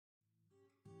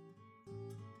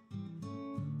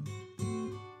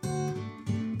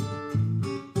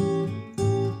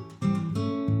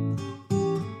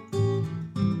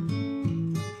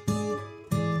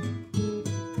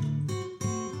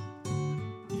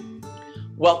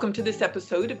Welcome to this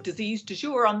episode of Disease Du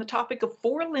Jour on the topic of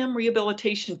forelimb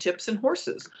rehabilitation tips in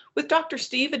horses with Dr.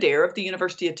 Steve Adair of the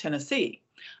University of Tennessee.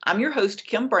 I'm your host,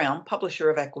 Kim Brown,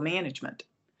 publisher of Equimanagement.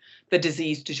 The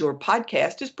Disease Du Jour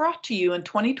podcast is brought to you in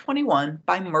 2021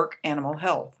 by Merck Animal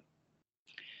Health.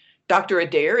 Dr.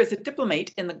 Adair is a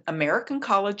diplomate in the American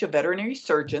College of Veterinary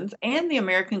Surgeons and the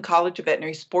American College of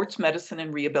Veterinary Sports Medicine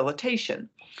and Rehabilitation.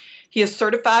 He is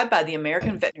certified by the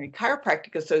American Veterinary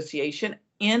Chiropractic Association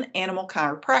in animal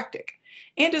chiropractic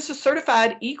and is a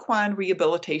certified equine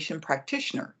rehabilitation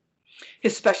practitioner.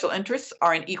 His special interests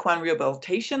are in equine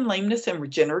rehabilitation, lameness, and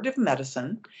regenerative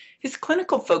medicine. His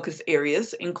clinical focus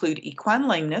areas include equine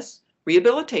lameness,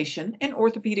 rehabilitation, and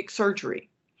orthopedic surgery.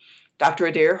 Dr.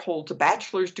 Adair holds a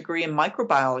bachelor's degree in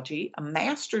microbiology, a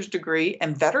master's degree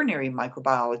in veterinary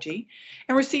microbiology,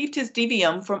 and received his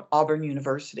DVM from Auburn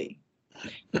University.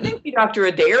 Thank you, Dr.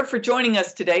 Adair, for joining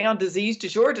us today on Disease Du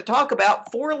Jour to talk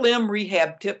about forelimb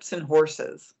rehab tips in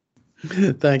horses.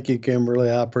 Thank you, Kimberly.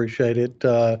 I appreciate it.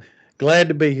 Glad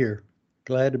to be here.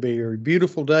 Glad to be here.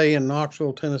 Beautiful day in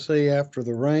Knoxville, Tennessee after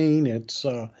the rain. It's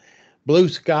blue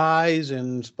skies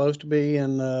and supposed to be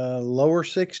in lower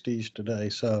 60s today.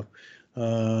 So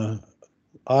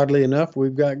oddly enough,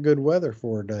 we've got good weather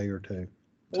for a day or two.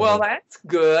 Well, that's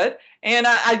good. And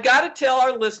I got to tell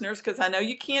our listeners, because I know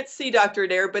you can't see Dr.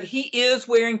 Adair, but he is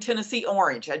wearing Tennessee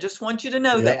orange. I just want you to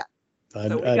know that.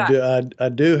 I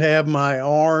do have my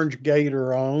orange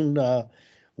gaiter on.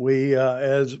 We,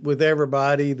 as with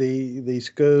everybody, the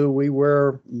school, we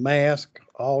wear masks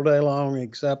all day long,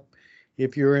 except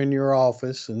if you're in your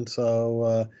office. And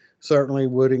so certainly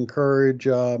would encourage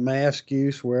mask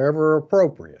use wherever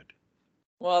appropriate.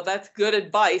 Well, that's good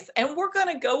advice. And we're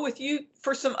going to go with you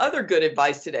for some other good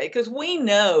advice today, because we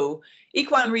know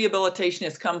equine rehabilitation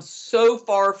has come so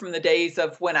far from the days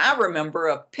of when I remember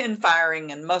of pin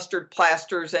firing and mustard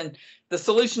plasters, and the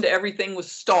solution to everything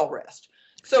was stall rest.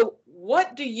 So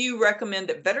what do you recommend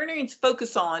that veterinarians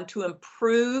focus on to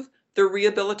improve their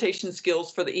rehabilitation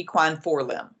skills for the equine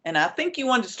forelimb? And I think you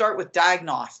wanted to start with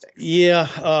diagnostics. Yeah,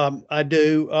 I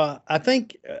do. I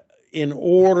think in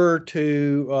order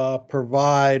to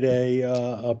provide a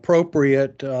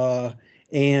appropriate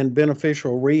and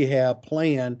beneficial rehab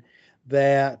plan,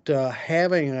 that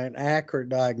having an accurate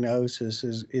diagnosis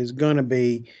is going to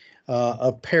be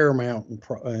of paramount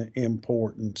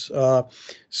importance.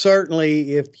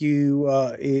 Certainly, if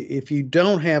you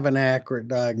don't have an accurate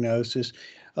diagnosis,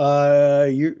 how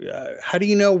do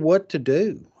you know what to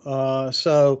do?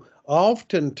 So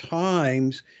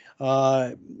oftentimes,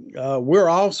 we're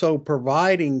also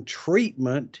providing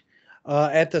treatment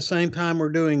at the same time we're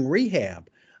doing rehab.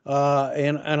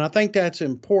 And I think that's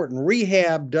important.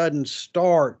 Rehab doesn't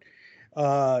start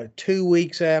 2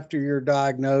 weeks after your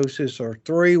diagnosis or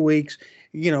 3 weeks.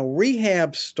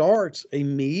 Rehab starts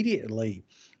immediately.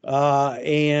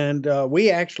 And we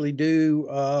actually do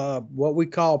what we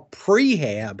call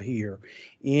prehab here,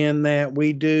 in that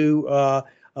we do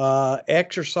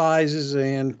exercises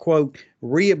and, quote,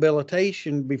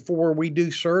 rehabilitation before we do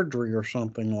surgery or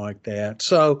something like that.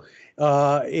 So,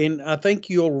 and I think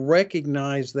you'll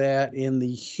recognize that in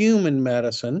the human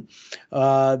medicine,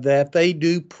 that they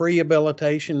do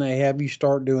prehabilitation. They have you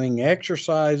start doing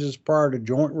exercises prior to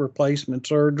joint replacement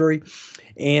surgery.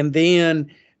 And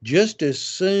then just as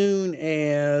soon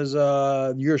as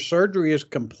your surgery is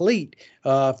complete,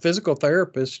 physical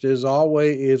therapist is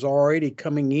already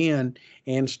coming in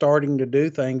and starting to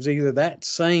do things either that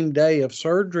same day of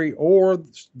surgery or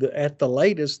at the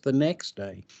latest the next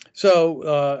day.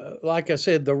 So, like I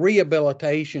said, the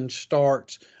rehabilitation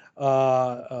starts,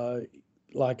 like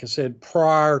I said,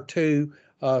 prior to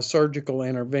surgical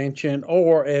intervention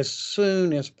or as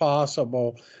soon as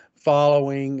possible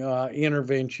following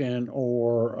intervention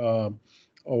or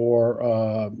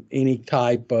any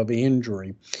type of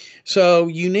injury. So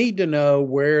you need to know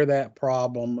where that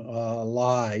problem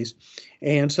lies.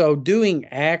 And so doing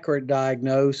accurate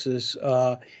diagnosis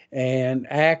and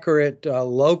accurate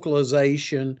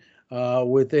localization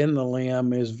within the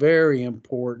limb is very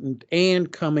important,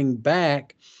 and coming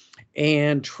back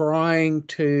and trying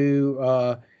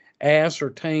to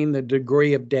ascertain the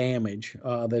degree of damage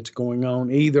that's going on,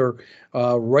 either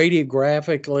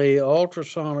radiographically,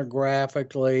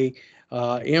 ultrasonographically,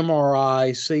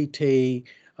 MRI, CT,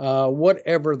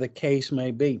 whatever the case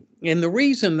may be. And the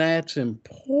reason that's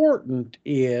important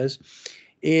is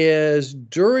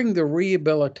during the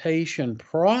rehabilitation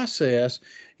process,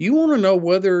 you want to know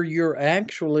whether you're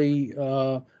actually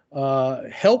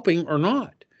helping or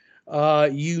not.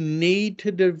 You need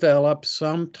to develop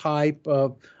some type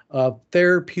of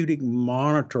therapeutic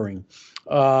monitoring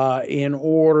in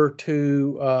order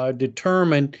to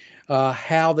determine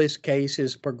how this case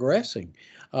is progressing,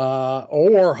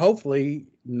 or hopefully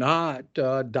not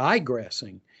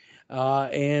digressing.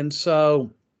 And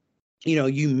so,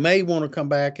 you may want to come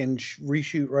back and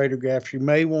reshoot radiographs. You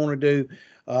may want to do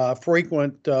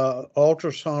frequent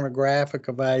ultrasonographic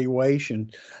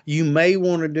evaluation. You may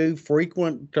want to do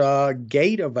frequent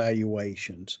gait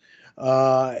evaluations.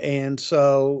 And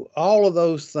so all of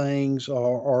those things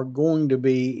are going to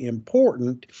be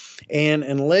important. And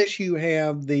unless you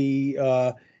have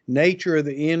the nature of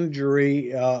the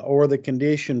injury or the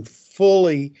condition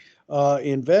fully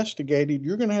investigated,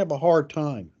 you're going to have a hard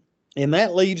time. And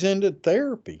that leads into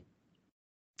therapy.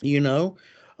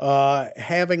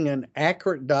 Having an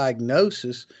accurate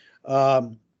diagnosis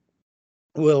will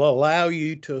allow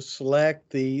you to select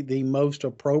the most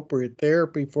appropriate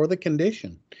therapy for the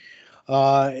condition.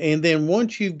 And then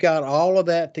once you've got all of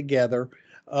that together,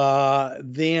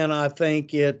 then I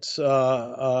think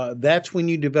that's when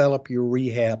you develop your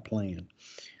rehab plan.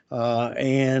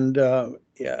 And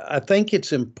I think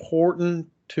it's important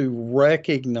to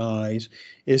recognize,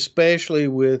 especially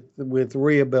with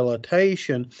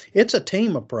rehabilitation, it's a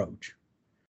team approach.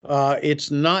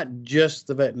 It's not just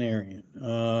the veterinarian.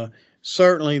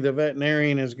 Certainly, the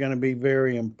veterinarian is going to be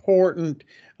very important,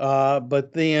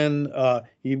 but then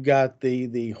you've got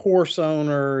the horse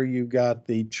owner, you've got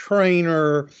the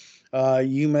trainer,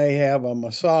 you may have a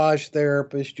massage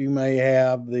therapist, you may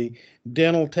have the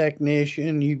dental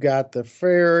technician, you got the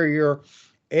farrier.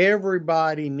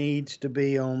 Everybody needs to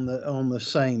be on the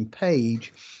same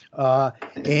page,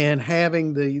 and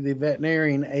having the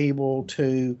veterinarian able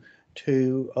to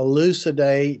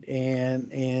elucidate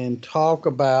and talk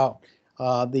about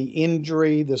the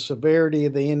injury, the severity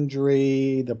of the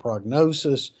injury, the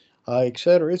prognosis, et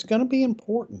cetera, it's going to be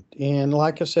important. And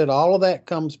like I said, all of that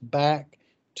comes back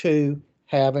to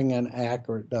having an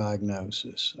accurate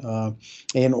diagnosis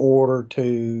in order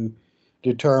to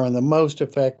determine the most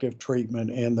effective treatment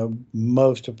and the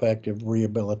most effective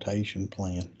rehabilitation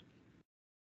plan.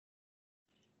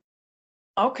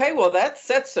 Okay, well, that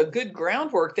sets a good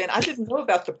groundwork then. I didn't know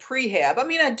about the prehab. I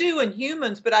mean, I do in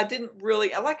humans, but I didn't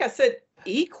really, like I said,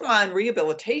 equine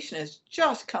rehabilitation has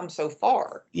just come so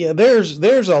far. Yeah,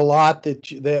 there's a lot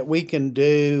that we can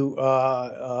do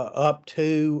up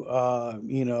to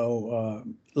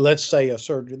let's say a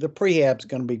surgery. The prehab's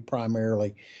going to be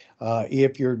primarily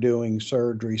if you're doing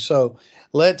surgery. So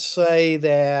let's say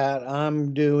that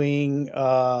I'm doing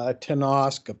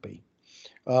tenoscopy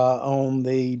on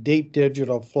the deep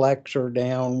digital flexor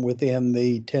down within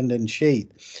the tendon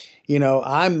sheath.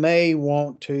 I may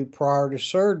want to, prior to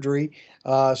surgery,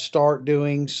 start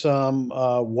doing some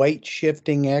weight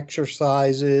shifting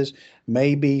exercises,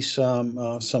 maybe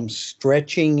some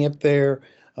stretching if they're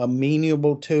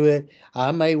amenable to it.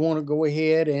 I may want to go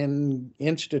ahead and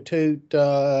institute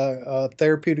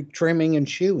therapeutic trimming and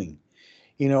shoeing.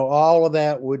 All of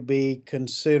that would be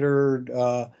considered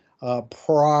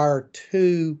prior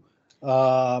to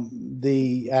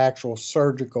the actual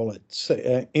surgical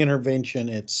intervention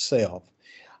itself.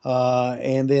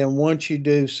 And then once you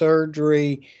do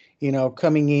surgery,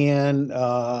 coming in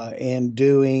and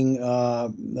doing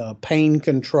pain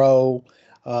control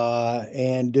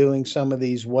and doing some of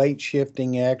these weight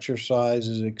shifting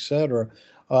exercises, et cetera,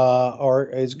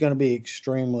 is going to be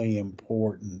extremely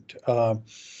important.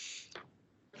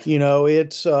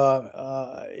 It's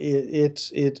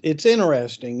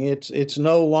interesting. It's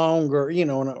no longer,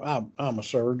 and I'm a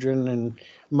surgeon, and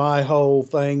my whole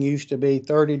thing used to be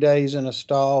 30 days in a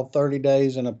stall, 30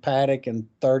 days in a paddock, and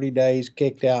 30 days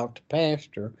kicked out to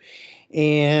pasture.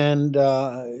 And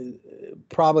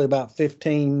probably about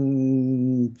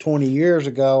 15, 20 years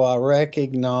ago, I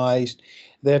recognized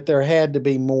that there had to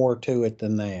be more to it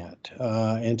than that.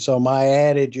 And so my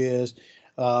adage is,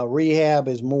 rehab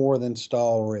is more than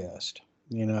stall rest,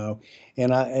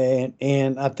 and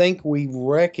I think we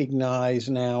recognize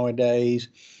nowadays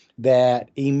that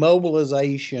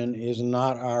immobilization is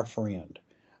not our friend,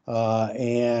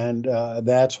 and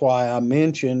that's why I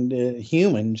mentioned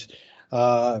humans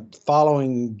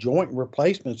following joint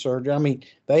replacement surgery. I mean,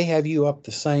 they have you up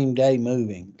the same day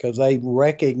moving because they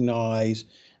recognize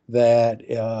that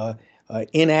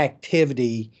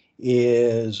inactivity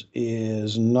is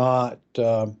not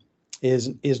good,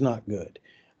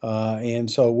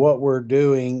 and so what we're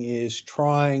doing is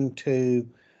trying to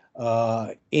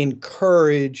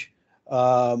encourage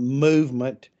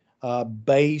movement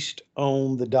based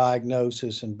on the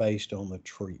diagnosis and based on the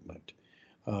treatment,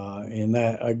 and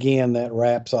that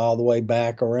wraps all the way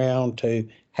back around to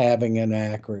having an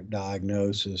accurate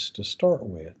diagnosis to start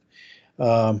with.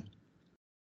 Um,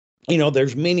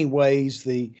 there's many ways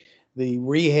the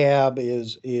rehab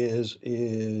is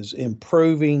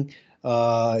improving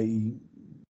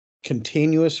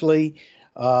continuously.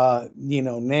 Now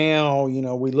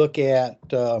we look at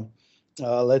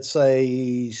let's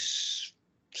say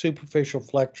superficial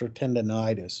flexor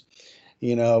tendonitis.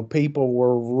 People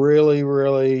were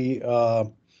really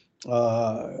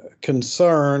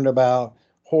concerned about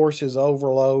horses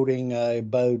overloading a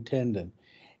bowed tendon.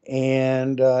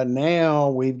 And now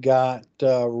we've got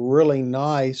really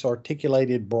nice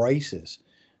articulated braces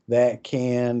that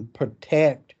can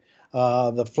protect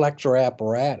the flexor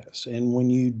apparatus. And when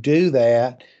you do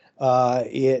that,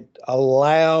 it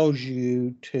allows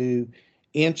you to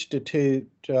institute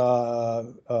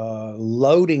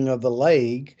loading of the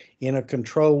leg in a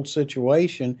controlled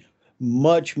situation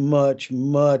much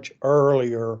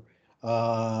earlier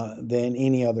than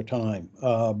any other time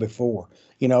before.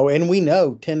 And we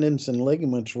know tendons and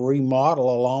ligaments remodel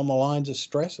along the lines of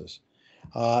stresses.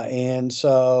 And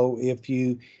so if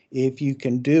you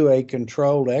can do a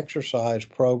controlled exercise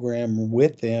program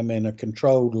with them and a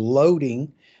controlled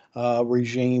loading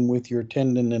regime with your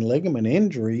tendon and ligament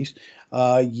injuries,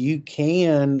 you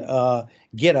can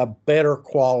get a better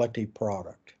quality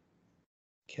product.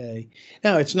 Okay.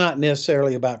 Now, it's not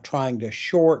necessarily about trying to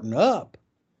shorten up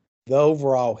the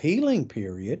overall healing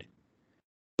period,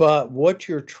 but what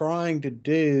you're trying to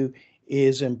do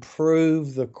is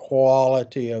improve the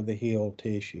quality of the healed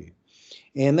tissue.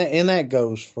 And that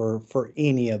goes for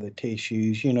any of the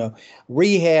tissues.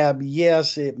 Rehab,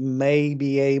 yes, it may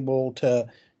be able to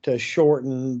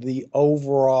shorten the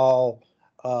overall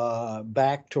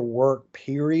back to work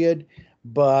period,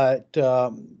 but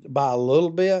by a little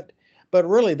bit. But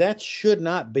really, that should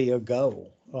not be a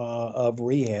goal of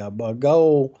rehab.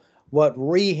 What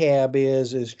rehab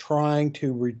is trying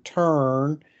to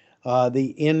return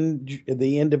the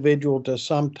individual to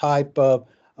some type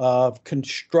of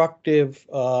constructive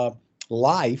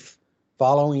life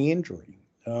following injury.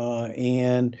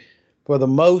 And for the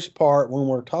most part, when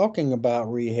we're talking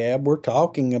about rehab, we're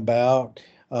talking about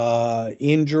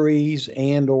injuries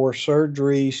and or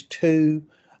surgeries to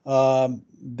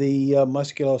the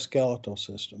musculoskeletal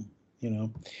system.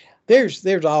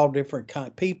 There's all different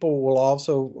kind. People will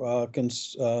also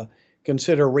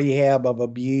consider rehab of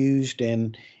abused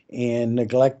and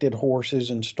neglected horses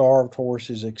and starved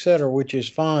horses, et cetera, which is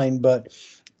fine. But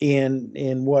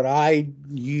in what I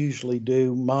usually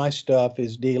do, my stuff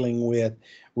is dealing with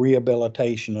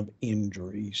rehabilitation of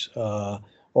injuries,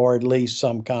 or at least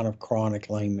some kind of chronic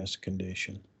lameness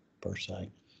condition per se.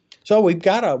 So we've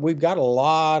got a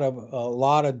lot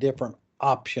of different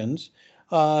options,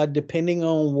 depending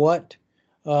on what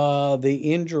the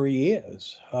injury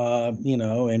is.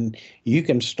 And you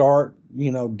can start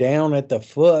down at the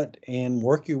foot and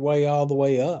work your way all the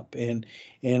way up and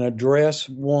address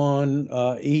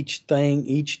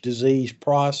each disease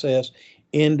process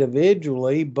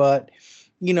individually. But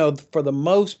for the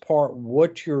most part,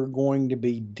 what you're going to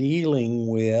be dealing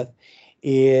with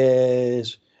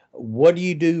is, what do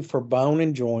you do for bone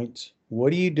and joints?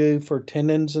 What do you do for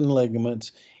tendons and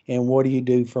ligaments? And what do you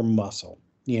do for muscle?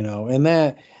 And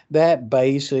that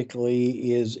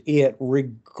basically is it,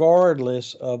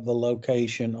 regardless of the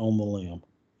location on the limb.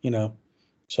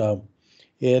 So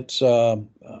it's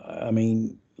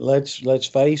let's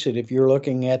face it, if you're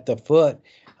looking at the foot,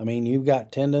 you've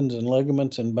got tendons and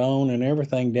ligaments and bone and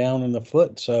everything down in the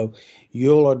foot. So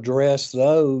you'll address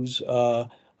those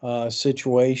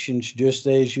situations just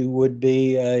as you would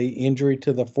be a injury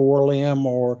to the forelimb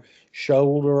or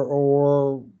shoulder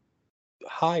or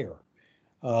higher.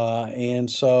 And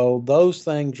so those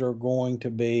things are going to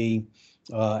be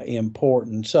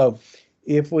important. So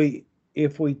if we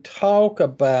talk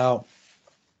about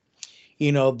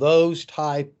those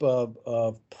type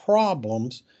of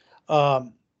problems,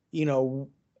 and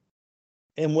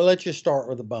let's just start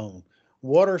with the bone.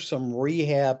 What are some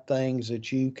rehab things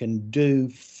that you can do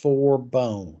for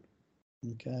bone?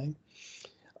 Okay.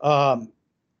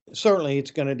 Certainly,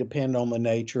 it's going to depend on the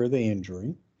nature of the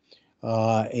injury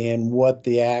and what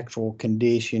the actual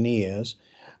condition is.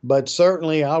 But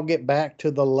certainly, I'll get back to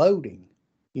the loading.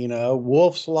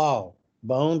 Wolff's Law,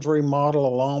 bones remodel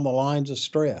along the lines of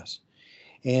stress.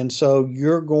 And so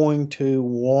you're going to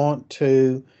want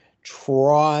to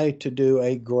try to do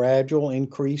a gradual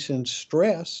increase in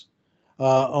stress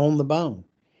on the bone.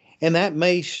 And that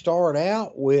may start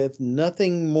out with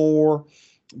nothing more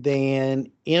than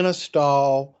in a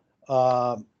stall,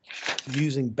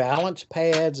 using balance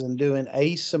pads and doing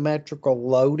asymmetrical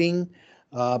loading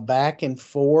back and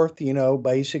forth.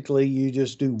 Basically you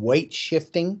just do weight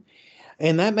shifting,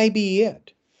 and that may be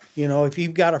it. You know, if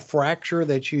you've got a fracture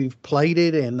that you've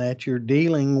plated and that you're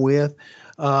dealing with,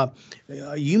 uh,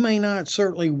 you may not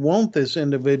certainly want this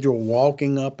individual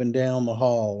walking up and down the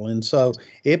hall, and so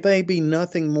it may be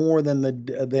nothing more than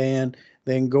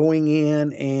than going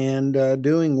in and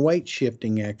doing weight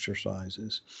shifting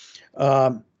exercises.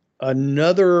 Um,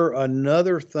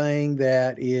 another thing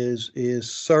that is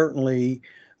certainly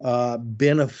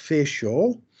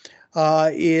beneficial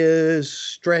is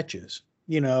stretches.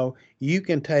 You know, you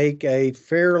can take a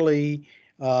fairly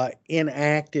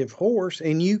inactive horse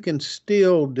and you can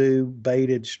still do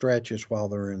baited stretches while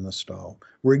they're in the stall,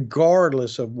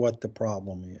 regardless of what the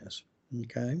problem is.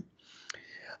 Okay.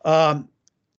 Um,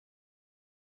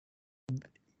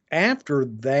 After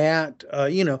that,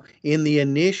 in the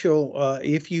initial,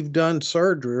 if you've done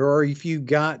surgery or if you've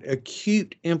got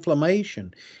acute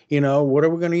inflammation, what are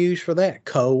we going to use for that?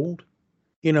 Cold.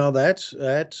 That's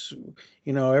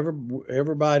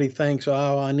everybody thinks,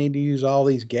 oh, I need to use all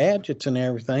these gadgets and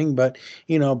everything, but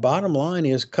bottom line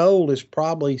is cold is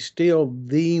probably still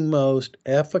the most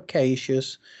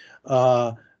efficacious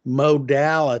uh,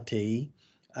 modality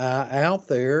out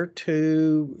there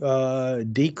to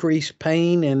decrease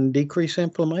pain and decrease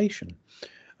inflammation.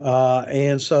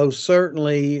 And so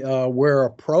certainly where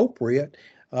appropriate,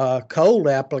 cold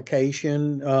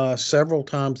application several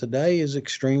times a day is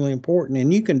extremely important.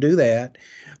 And you can do that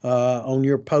on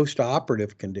your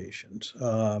post-operative conditions.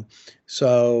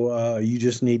 So you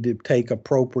just need to take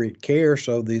appropriate care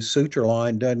so the suture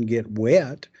line doesn't get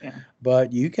wet. Yeah.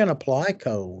 But you can apply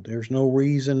cold. There's no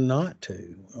reason not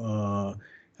to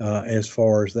as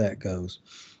far as that goes.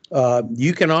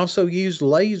 You can also use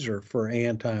laser for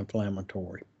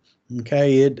anti-inflammatory.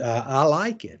 Okay, I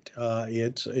like it.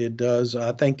 It does.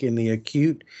 I think in the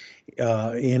acute,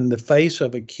 in the face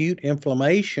of acute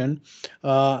inflammation,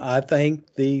 I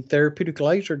think the therapeutic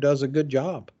laser does a good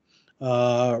job,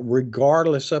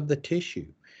 regardless of the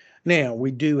tissue. Now we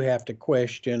do have to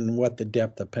question what the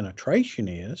depth of penetration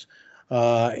is,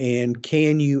 and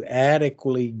can you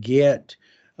adequately get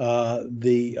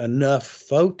the enough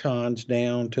photons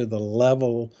down to the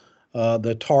level,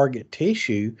 the target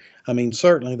tissue. I mean,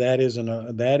 certainly that is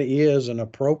an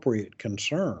appropriate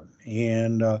concern,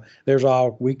 and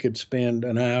we could spend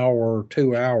an hour or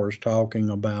 2 hours talking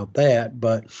about that,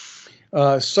 but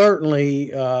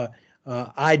certainly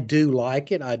I do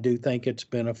like it. I do think it's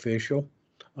beneficial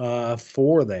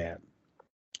for that.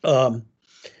 Um,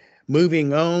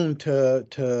 Moving on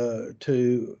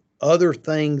to other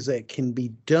things that can be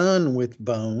done with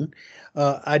bone,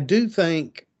 I do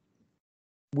think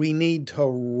we need to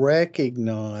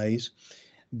recognize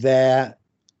that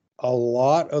a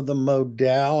lot of the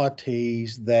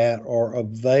modalities that are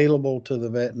available to the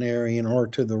veterinarian or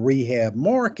to the rehab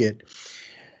market,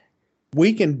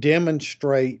 we can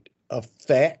demonstrate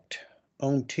effect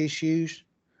on tissues,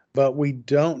 but we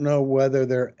don't know whether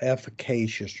they're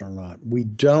efficacious or not. We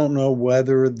don't know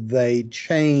whether they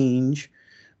change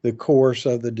the course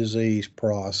of the disease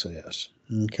process.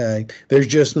 Okay. There's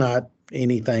just not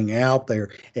anything out there,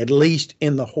 at least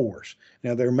in the horse.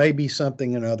 Now, there may be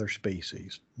something in other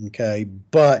species. Okay.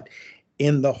 But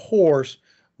in the horse,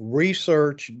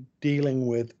 research dealing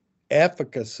with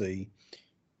efficacy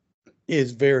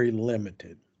is very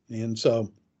limited. And so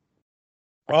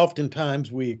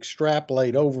oftentimes we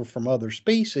extrapolate over from other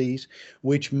species,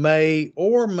 which may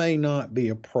or may not be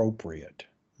appropriate.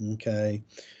 Okay.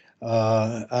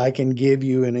 I can give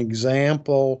you an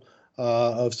example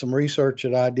of some research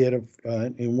that I did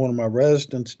in one of my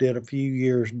residents did a few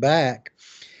years back,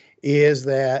 is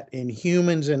that in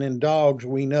humans and in dogs,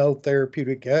 we know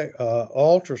therapeutic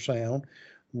ultrasound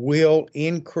will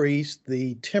increase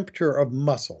the temperature of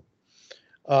muscle.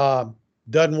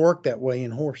 Doesn't work that way in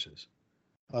horses.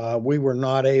 We were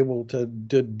not able to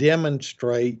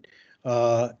demonstrate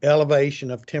elevation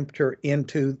of temperature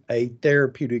into a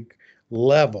therapeutic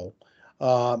level.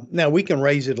 Now we can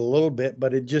raise it a little bit,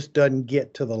 but it just doesn't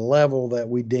get to the level that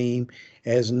we deem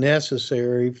as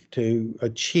necessary to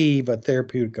achieve a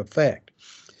therapeutic effect.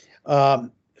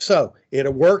 So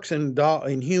it works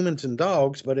in humans and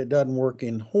dogs, but it doesn't work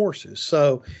in horses.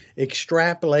 So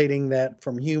extrapolating that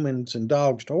from humans and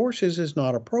dogs to horses is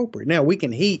not appropriate. Now we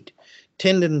can heat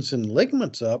tendons and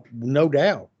ligaments up, no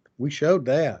doubt. We showed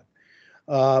that.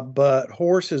 But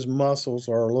horses' muscles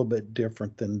are a little bit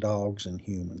different than dogs and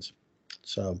humans.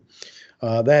 So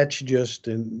that's just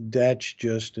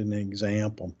an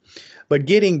example. But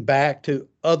getting back to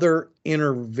other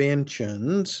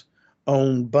interventions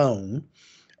on bone,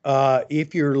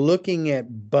 if you're looking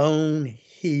at bone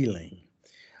healing,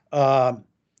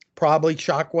 probably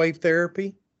shockwave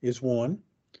therapy is one.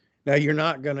 Now, you're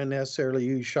not going to necessarily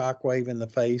use shockwave in the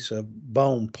face of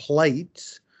bone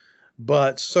plates,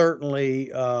 but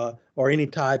certainly, or any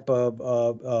type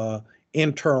of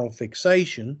internal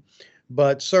fixation,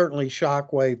 but certainly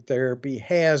shockwave therapy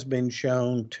has been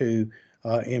shown to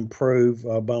improve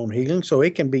bone healing. So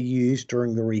it can be used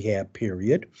during the rehab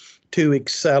period to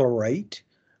accelerate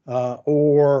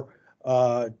or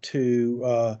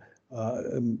to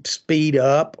speed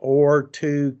up or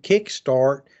to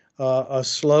kickstart a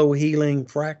slow healing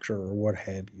fracture or what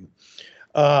have you.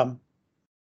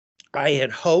 I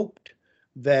had hoped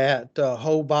that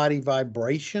whole body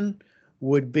vibration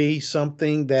would be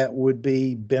something that would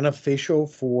be beneficial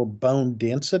for bone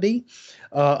density.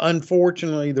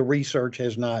 Unfortunately, the research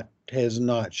has not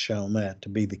shown that to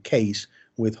be the case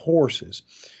with horses.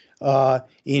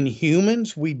 In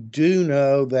humans, we do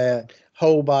know that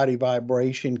whole body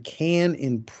vibration can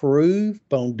improve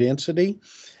bone density,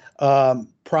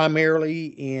 primarily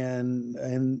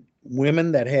in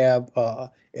women that have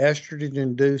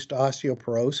estrogen-induced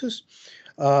osteoporosis.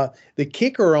 The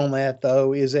kicker on that,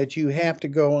 though, is that you have to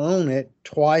go on it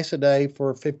twice a day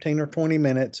for 15 or 20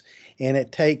 minutes, and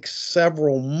it takes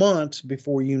several months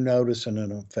before you notice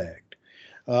an effect.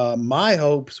 My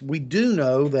hopes, we do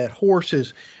know that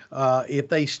horses, if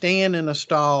they stand in a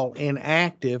stall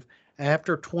inactive,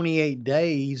 after 28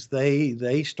 days,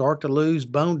 they start to lose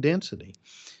bone density.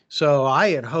 So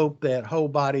I had hoped that whole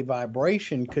body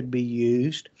vibration could be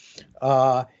used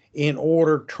in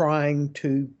order trying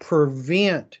to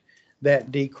prevent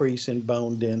that decrease in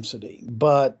bone density.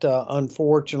 But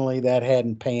unfortunately, that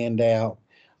hadn't panned out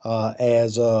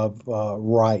as of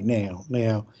right now.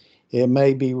 Now, it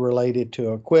may be related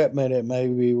to equipment. It may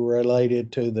be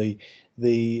related to the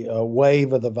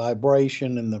wave of the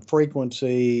vibration and the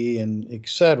frequency and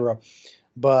etc.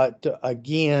 But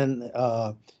again,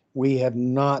 we have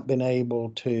not been able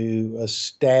to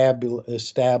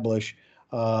establish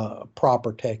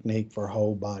proper technique for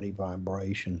whole body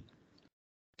vibration.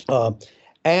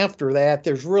 After that,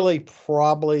 there's really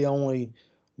probably only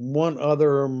one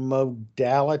other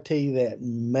modality that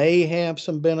may have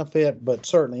some benefit, but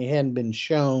certainly hadn't been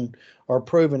shown or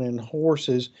proven in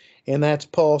horses, and that's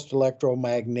pulsed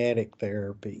electromagnetic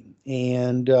therapy.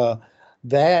 And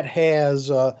that has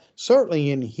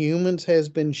certainly in humans has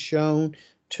been shown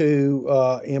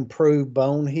to improve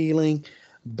bone healing,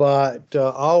 but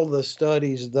all the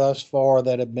studies thus far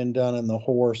that have been done in the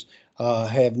horse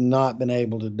have not been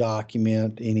able to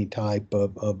document any type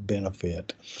of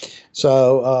benefit.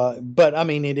 So, but I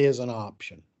mean, it is an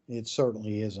option. It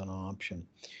certainly is an option.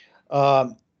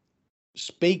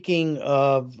 Speaking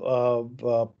of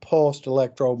pulsed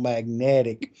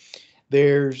electromagnetic,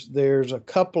 there's a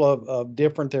couple of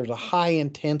different, there's a high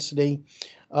intensity,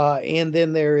 and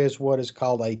then there is what is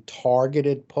called a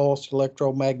targeted pulsed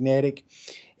electromagnetic.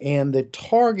 And the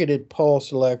targeted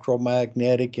pulse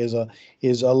electromagnetic is a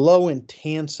low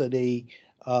intensity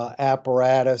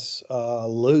apparatus,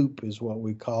 loop is what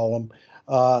we call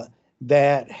them,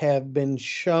 that have been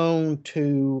shown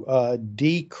to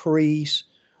decrease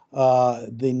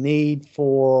the need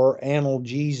for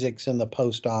analgesics in the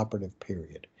postoperative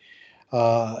period.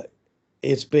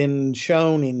 It's been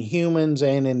shown in humans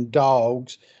and in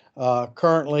dogs.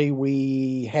 Currently,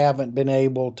 we haven't been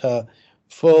able to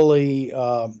fully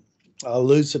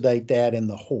elucidate that in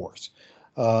the horse.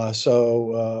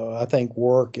 So I think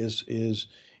work it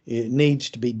needs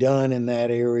to be done in that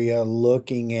area,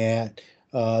 looking at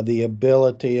the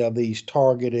ability of these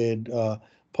targeted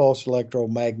pulse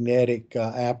electromagnetic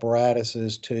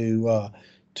apparatuses to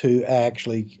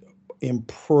actually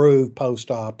improve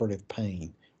postoperative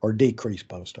pain or decrease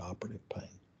postoperative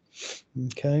pain.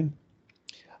 Okay.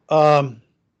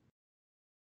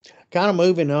 Kind of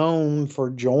moving on for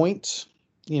joints,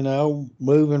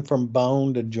 moving from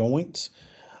bone to joints.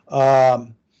 I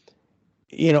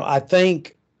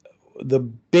think the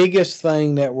biggest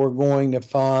thing that we're going to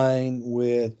find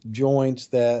with joints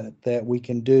that we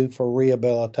can do for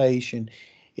rehabilitation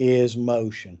is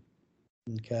motion.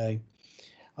 Okay.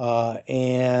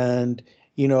 And,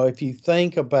 if you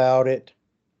think about it,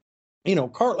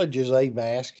 cartilage is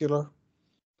avascular.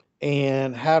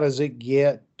 And how does it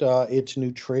get its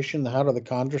nutrition? How do the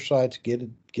chondrocytes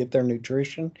get their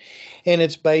nutrition? And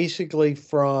it's basically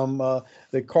from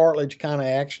the cartilage kind of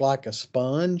acts like a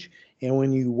sponge. And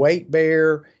when you weight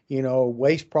bear,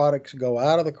 waste products go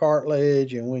out of the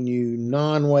cartilage. And when you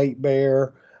non-weight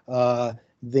bear,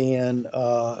 then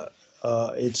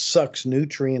it sucks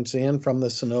nutrients in from the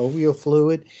synovial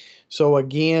fluid. So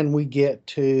again, we get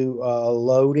to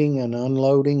loading and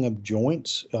unloading of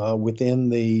joints within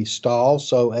the stall.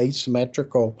 So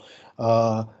asymmetrical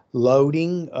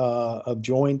loading of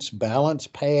joints, balance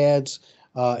pads,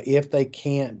 if they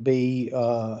can't be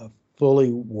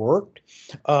fully worked.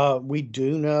 We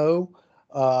do know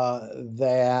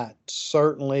that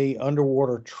certainly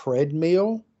underwater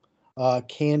treadmill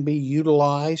can be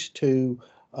utilized to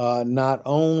not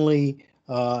only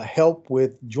help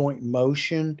with joint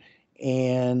motion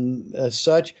and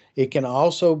such, it can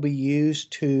also be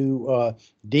used to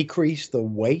decrease the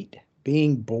weight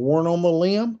being borne on the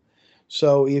limb.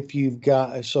 So if you've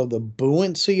got, so the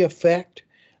buoyancy effect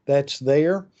that's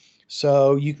there,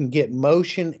 so you can get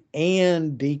motion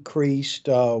and decreased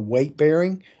weight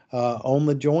bearing on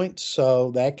the joints.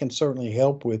 So that can certainly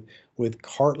help with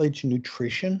cartilage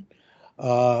nutrition.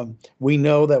 We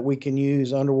know that we can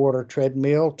use underwater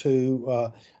treadmill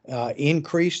to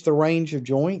increase the range of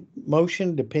joint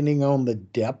motion depending on the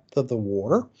depth of the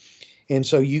water. And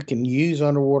so you can use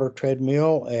underwater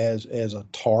treadmill as a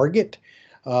target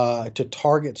to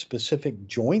target specific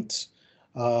joints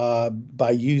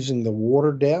by using the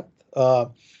water depth.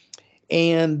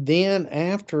 And then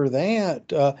after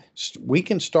that, we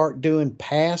can start doing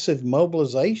passive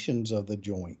mobilizations of the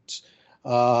joints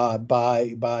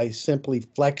by simply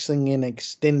flexing and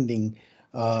extending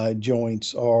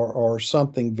joints or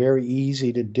something very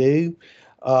easy to do.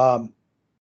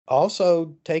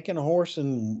 Also, taking a horse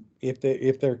and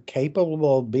if they're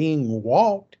capable of being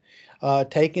walked,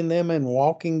 taking them and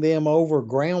walking them over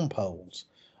ground poles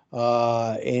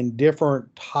and different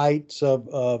heights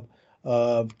of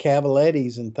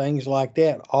cavalettis and things like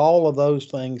that. All of those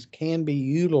things can be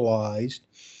utilized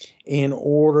in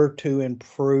order to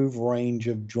improve range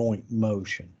of joint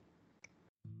motion.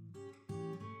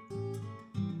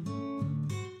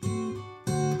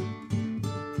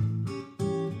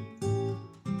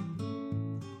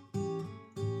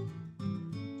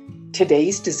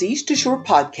 Today's Disease Du Jour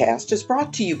podcast is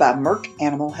brought to you by Merck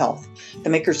Animal Health,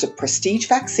 the makers of prestige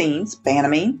vaccines,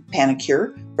 Banamine,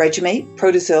 Panacur, Regimate,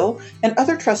 Protozil, and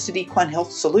other trusted equine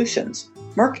health solutions.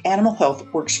 Merck Animal Health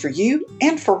works for you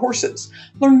and for horses.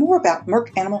 Learn more about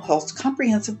Merck Animal Health's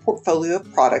comprehensive portfolio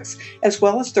of products, as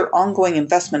well as their ongoing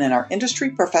investment in our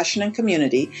industry, profession, and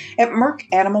community at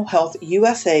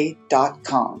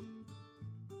mercanimalhealthusa.com.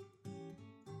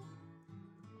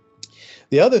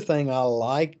 The other thing I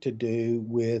like to do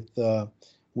with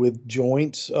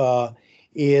joints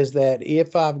is that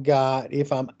if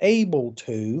I'm able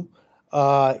to,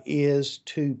 is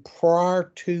to prior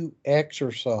to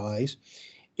exercise,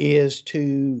 is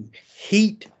to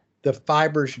heat the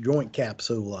fibrous joint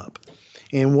capsule up.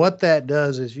 And what that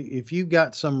does is if you've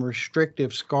got some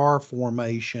restrictive scar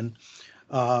formation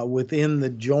within the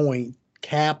joint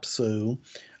capsule,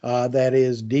 that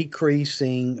is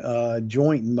decreasing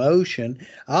joint motion,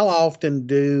 I'll often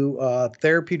do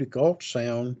therapeutic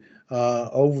ultrasound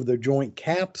over the joint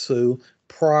capsule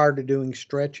prior to doing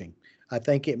stretching. I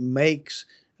think it makes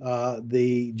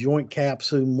the joint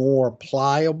capsule more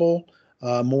pliable,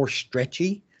 more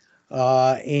stretchy,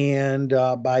 and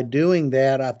by doing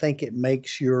that, I think it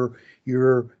makes your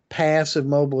passive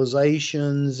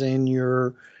mobilizations and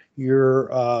your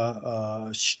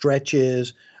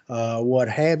stretches, what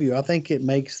have you, I think it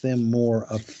makes them more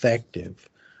effective.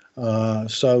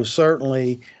 So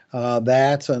certainly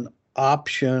that's an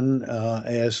option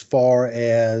as far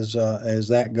as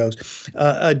that goes.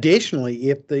 Additionally,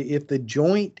 if the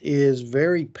joint is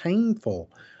very painful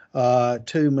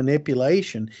to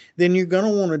manipulation, then you're going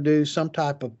to want to do some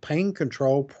type of pain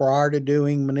control prior to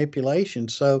doing manipulation.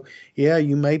 So yeah,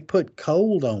 you may put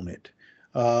cold on it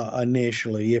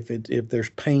initially if there's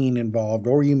pain involved,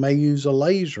 or you may use a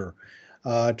laser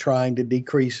trying to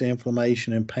decrease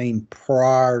inflammation and pain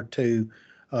prior to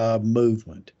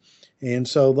movement. And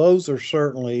so those are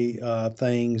certainly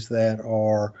things that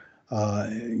are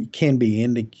can be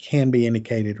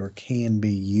indicated or can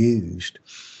be used.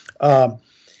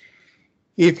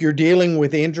 If you're dealing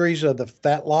with injuries of the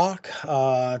fetlock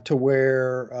to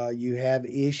where you have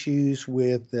issues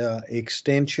with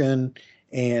extension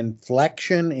and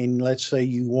flexion, and let's say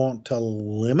you want to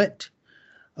limit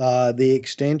the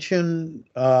extension,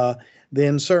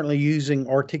 then certainly using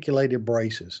articulated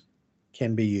braces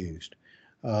can be used.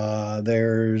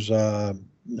 There's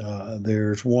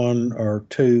one or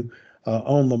two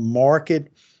on the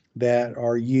market that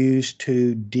are used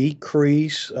to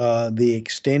decrease the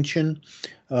extension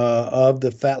of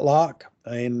the fetlock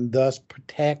and thus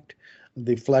protect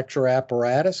the flexor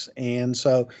apparatus. And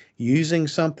so using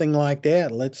something like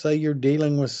that, let's say you're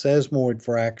dealing with sesamoid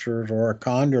fractures or a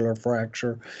condylar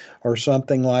fracture or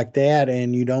something like that,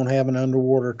 and you don't have an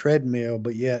underwater treadmill,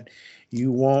 but yet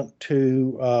you want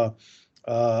to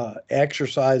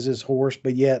exercise this horse,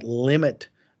 but yet limit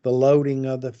the loading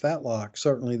of the fetlock.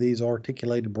 Certainly these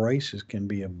articulated braces can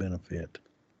be of benefit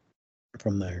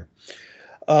from there.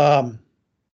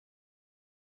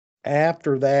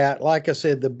 After that, like I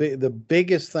said, the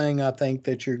biggest thing I think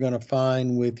that you're going to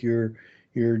find with your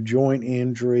joint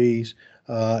injuries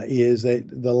is that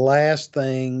the last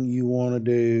thing you want to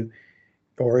do,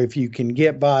 or if you can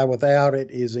get by without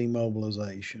it, is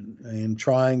immobilization. And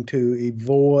trying to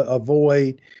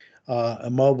avoid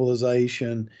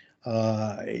immobilization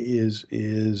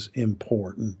is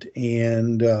important.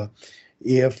 And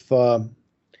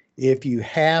if you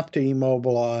have to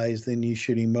immobilize, then you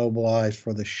should immobilize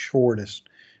for the shortest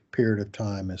period of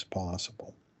time as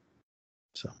possible.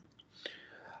 So,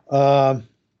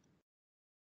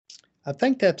 I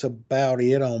think that's about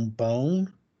it on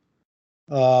bone.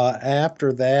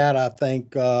 After that, I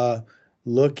think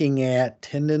looking at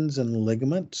tendons and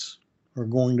ligaments are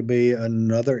going to be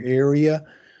another area,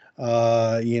 in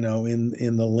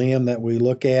the limb that we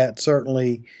look at.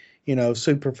 Certainly,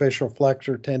 superficial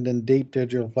flexor tendon, deep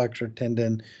digital flexor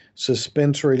tendon,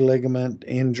 suspensory ligament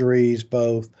injuries,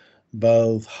 both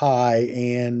high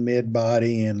and mid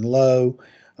body and low,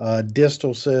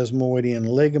 distal sesamoidian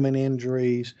ligament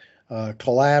injuries,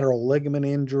 collateral ligament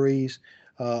injuries.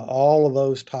 All of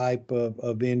those type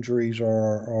of injuries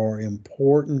are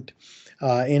important,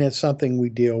 and it's something we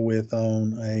deal with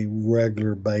on a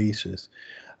regular basis.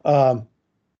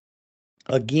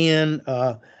 Again,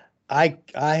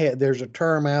 there's a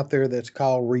term out there that's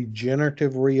called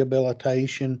regenerative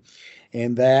rehabilitation,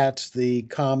 and that's the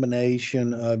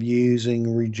combination of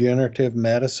using regenerative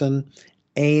medicine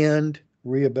and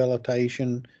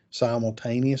rehabilitation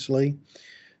simultaneously.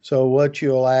 So what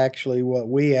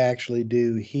we actually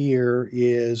do here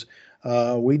is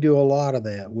we do a lot of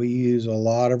that. We use a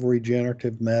lot of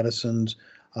regenerative medicines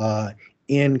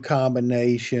in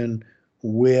combination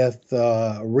with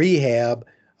rehab,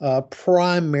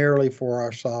 primarily for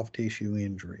our soft tissue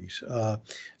injuries.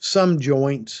 Some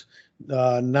joints,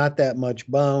 not that much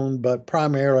bone, but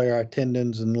primarily our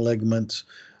tendons and ligaments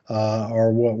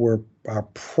are our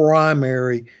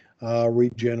primary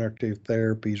regenerative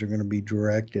therapies are going to be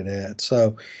directed at.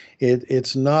 So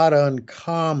it's not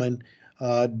uncommon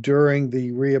during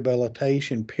the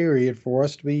rehabilitation period for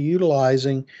us to be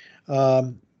utilizing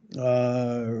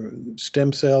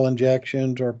stem cell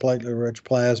injections or platelet-rich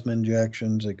plasma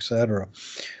injections, etc.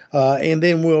 And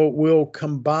then we'll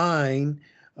combine.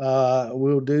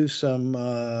 We'll do some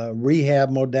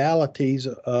rehab modalities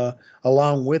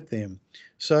along with them,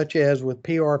 such as with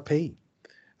PRP.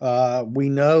 We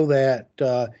know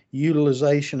that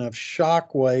utilization of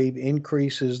shockwave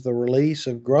increases the release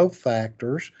of growth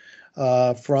factors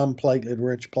from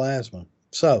platelet-rich plasma.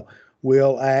 So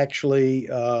we'll actually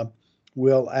do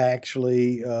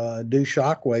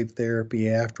shockwave therapy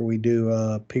after we do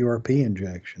a PRP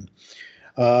injection.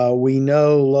 We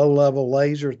know low-level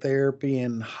laser therapy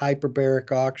and hyperbaric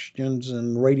oxygens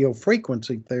and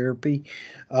radiofrequency therapy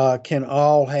can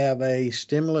all have a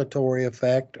stimulatory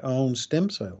effect on stem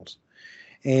cells.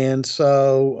 And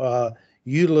so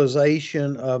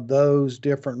utilization of those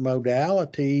different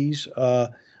modalities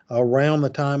around the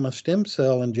time of stem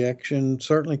cell injection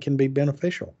certainly can be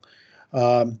beneficial.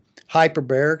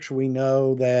 Hyperbarics, we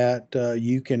know that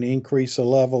you can increase the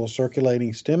level of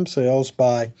circulating stem cells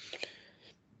by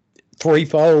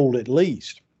threefold at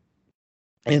least.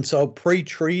 And so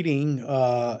pre-treating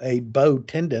a bowed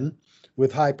tendon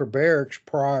with hyperbarics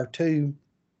prior to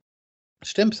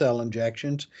stem cell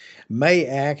injections may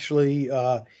actually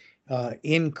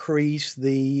increase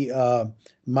the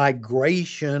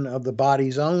migration of the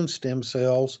body's own stem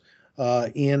cells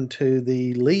into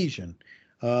the lesion.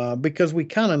 Because we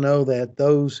kind of know that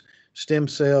those stem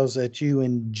cells that you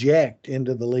inject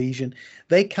into the lesion,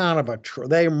 they kind of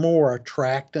they're more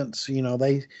attractants.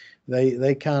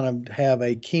 They kind of have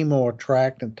a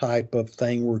chemoattractant type of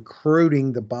thing,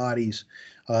 recruiting the body's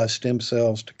stem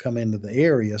cells to come into the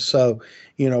area. So,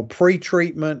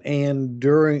 pre-treatment and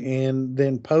during and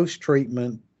then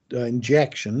post-treatment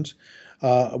injections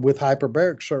with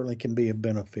hyperbaric certainly can be a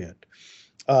benefit.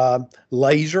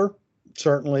 Laser.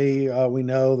 Certainly, we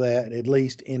know that at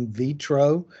least in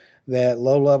vitro, that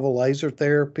low-level laser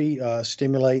therapy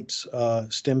stimulates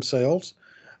stem cells,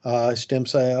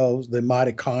 the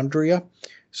mitochondria.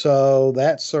 So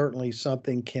that's certainly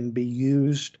something can be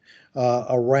used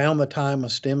around the time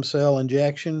of stem cell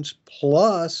injections.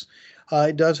 Plus,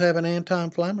 it does have an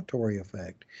anti-inflammatory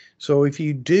effect. So if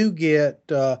you do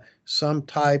get some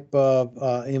type of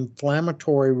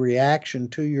inflammatory reaction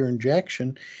to your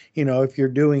injection, if you're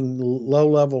doing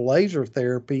low-level laser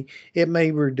therapy, it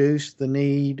may reduce the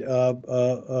need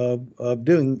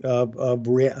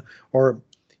or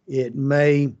it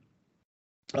may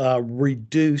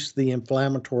reduce the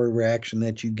inflammatory reaction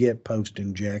that you get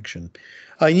post-injection.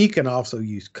 You can also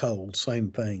use cold, same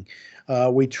thing.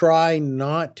 We try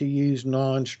not to use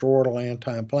non-steroidal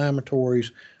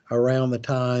anti-inflammatories around the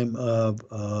time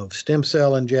of stem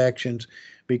cell injections,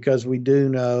 because we do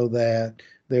know that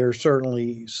there are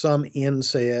certainly some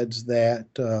NSAIDs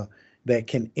that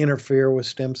can interfere with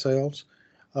stem cells.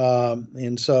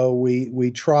 And so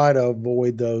we try to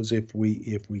avoid those if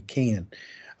we can.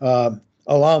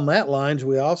 Along that lines,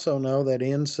 we also know that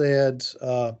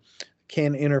NSAIDs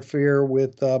can interfere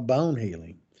with bone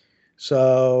healing.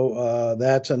 So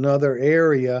that's another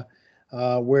area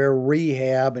where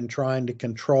rehab and trying to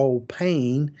control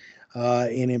pain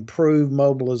and improve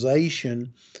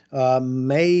mobilization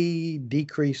may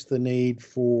decrease the need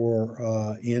for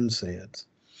NSAIDs.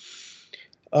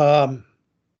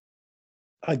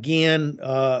 Again,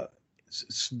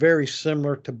 it's very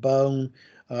similar to bone.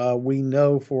 We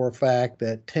know for a fact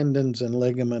that tendons and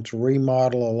ligaments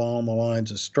remodel along the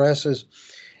lines of stresses.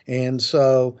 And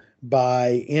so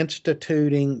by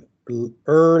instituting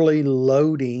early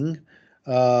loading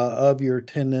of your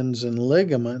tendons and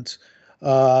ligaments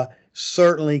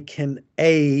certainly can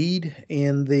aid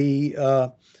in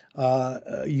the,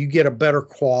 you get a better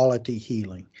quality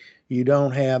healing. You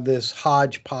don't have this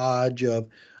hodgepodge of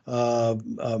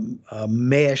a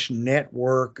mesh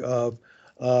network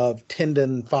of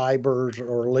tendon fibers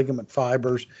or ligament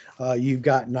fibers. You've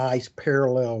got nice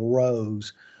parallel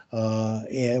rows,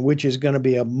 and which is going to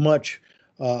be a much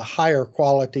higher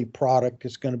quality product.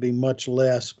 It's going to be much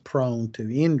less prone to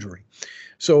injury.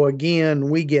 So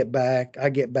again, I get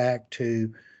back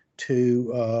to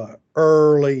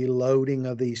early loading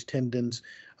of these tendons.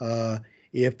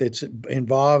 If it's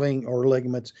involving, or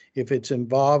ligaments, if it's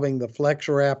involving the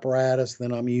flexor apparatus,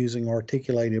 then I'm using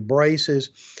articulated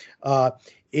braces.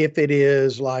 If it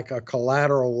is like a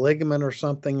collateral ligament or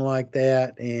something like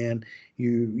that, and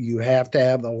you have to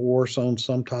have the horse on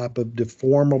some type of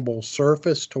deformable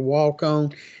surface to walk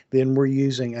on, then we're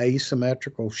using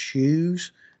asymmetrical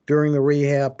shoes during the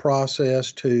rehab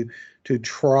process to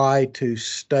try to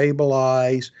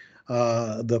stabilize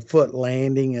the foot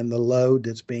landing and the load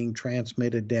that's being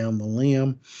transmitted down the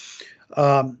limb.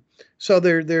 So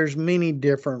there's many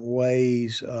different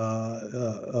ways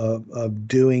of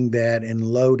doing that and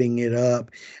loading it up.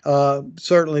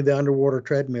 Certainly the underwater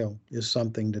treadmill is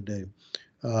something to do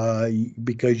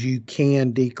because you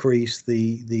can decrease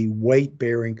the weight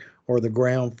bearing or the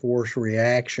ground force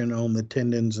reaction on the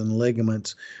tendons and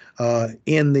ligaments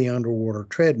in the underwater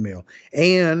treadmill.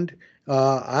 And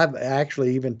I've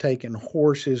actually even taken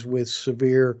horses with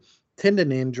severe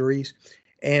tendon injuries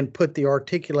and put the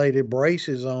articulated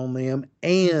braces on them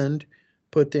and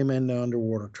put them in the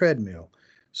underwater treadmill.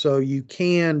 So you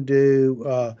can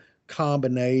do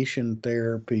combination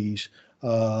therapies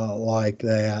like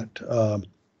that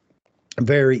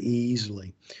very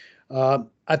easily.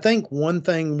 I think one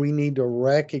thing we need to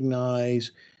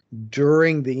recognize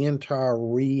during the entire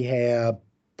rehab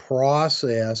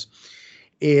process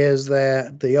is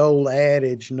that the old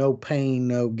adage, no pain,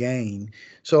 no gain.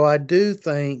 So I do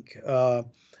think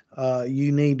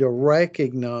you need to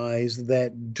recognize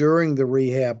that during the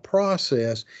rehab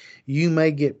process, you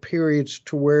may get periods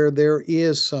to where there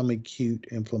is some acute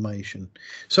inflammation.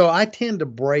 So I tend to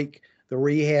break the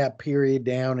rehab period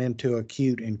down into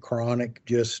acute and chronic,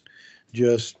 just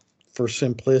for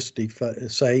simplicity's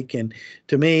sake. And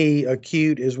to me,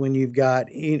 acute is when you've got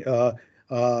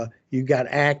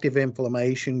active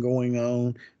inflammation going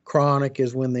on. Chronic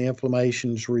is when the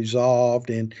inflammation's resolved,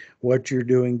 and what you're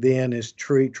doing then is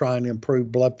trying to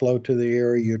improve blood flow to the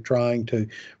area. You're trying to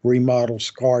remodel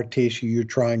scar tissue. You're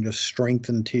trying to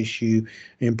strengthen tissue,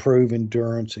 improve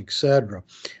endurance, etc.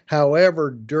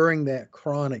 However, during that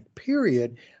chronic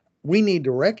period, we need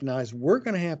to recognize we're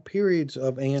going to have periods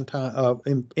of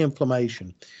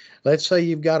inflammation. Let's say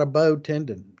you've got a bowed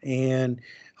tendon and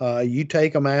you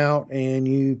take them out and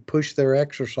you push their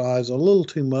exercise a little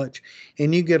too much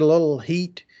and you get a little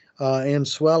heat and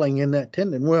swelling in that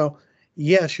tendon. Well,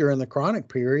 yes, you're in the chronic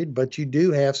period, but you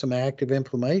do have some active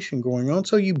inflammation going on.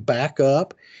 So you back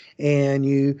up and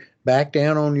you back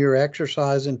down on your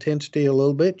exercise intensity a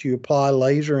little bit. You apply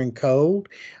laser and cold.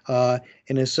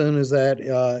 And as soon as that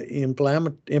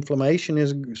inflammation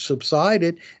is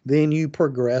subsided, then you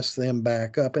progress them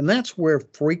back up. And that's where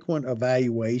frequent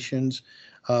evaluations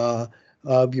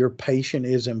of your patient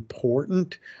is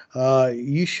important.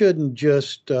 You shouldn't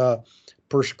just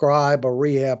prescribe a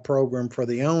rehab program for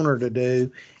the owner to do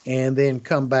and then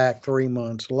come back 3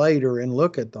 months later and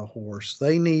look at the horse.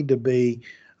 They need to be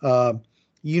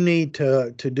you need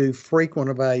to do frequent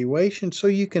evaluation so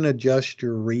you can adjust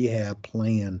your rehab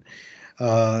plan.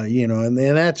 And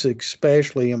then that's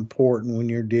especially important when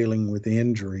you're dealing with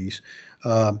injuries.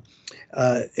 Uh,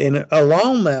 and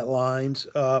along that lines,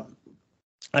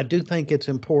 I do think it's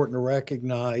important to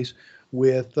recognize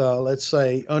with, let's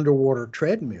say, underwater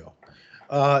treadmill.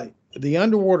 Uh, the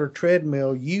underwater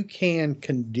treadmill, you can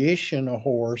condition a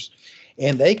horse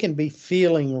and they can be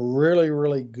feeling really,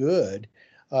 really good,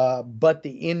 but the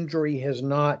injury has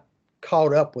not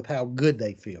caught up with how good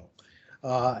they feel.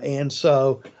 And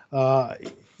so, uh,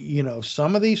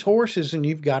 some of these horses, and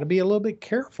you've got to be a little bit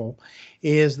careful,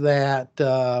 is that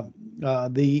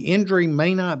the injury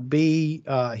may not be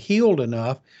healed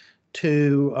enough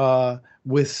to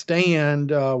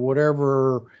withstand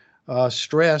whatever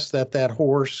stress that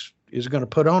horse is going to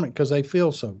put on it because they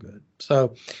feel so good.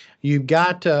 So you've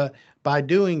got to, by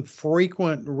doing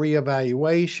frequent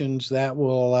reevaluations, that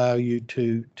will allow you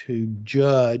to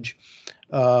judge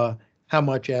how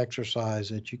much exercise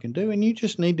that you can do, and you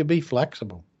just need to be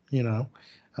flexible,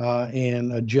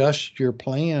 and adjust your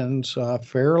plans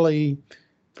fairly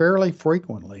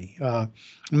frequently.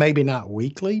 Maybe not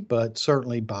weekly, but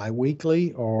certainly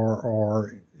biweekly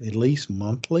or at least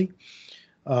monthly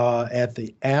at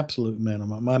the absolute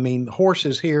minimum. I mean,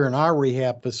 horses here in our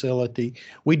rehab facility,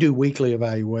 we do weekly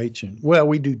evaluation. Well,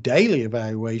 we do daily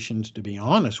evaluations, to be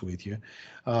honest with you.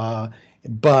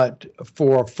 But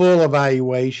for full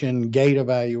evaluation, gait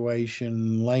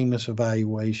evaluation, lameness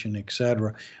evaluation,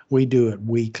 etc., we do it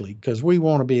weekly because we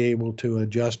want to be able to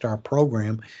adjust our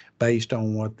program based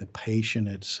on what the patient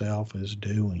itself is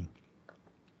doing.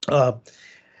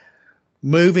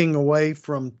 Moving away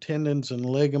from tendons and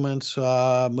ligaments,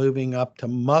 moving up to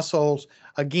muscles.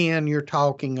 Again, you're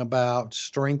talking about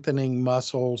strengthening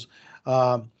muscles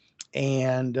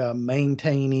and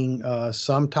maintaining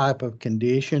some type of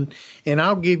condition. And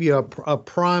I'll give you a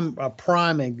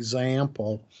prime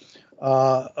example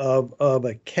of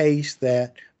a case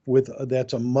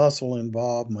that's a muscle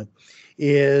involvement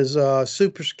is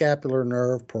suprascapular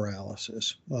nerve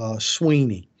paralysis,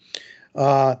 Sweeney.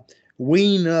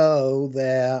 We know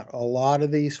that a lot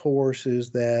of these horses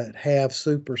that have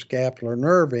suprascapular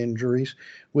nerve injuries,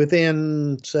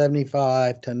 within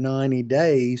 75 to 90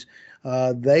 days,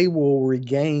 they will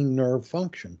regain nerve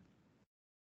function.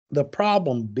 The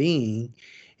problem being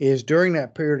is during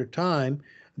that period of time,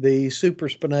 the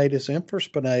supraspinatus,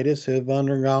 infraspinatus have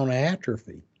undergone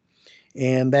atrophy,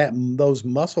 and those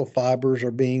muscle fibers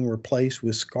are being replaced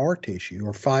with scar tissue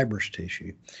or fibrous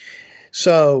tissue.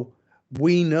 So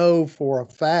we know for a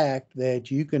fact that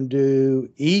you can do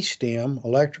E-stim,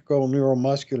 electrical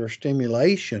neuromuscular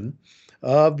stimulation,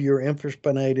 of your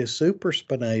infraspinatus,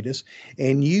 supraspinatus,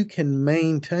 and you can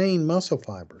maintain muscle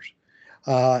fibers.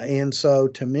 And so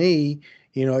to me,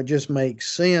 it just makes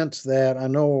sense that I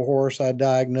know a horse I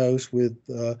diagnosed with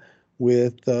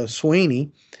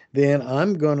Sweeney, then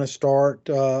I'm going to start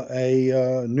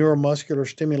a neuromuscular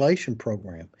stimulation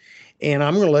program. And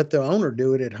I'm going to let the owner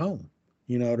do it at home.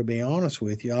 To be honest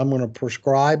with you, I'm going to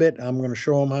prescribe it. I'm going to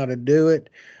show them how to do it.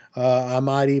 I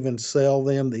might even sell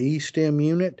them the E-stim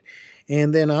unit.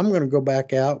 And then I'm going to go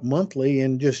back out monthly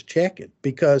and just check it,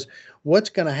 because what's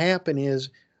going to happen is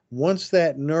once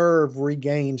that nerve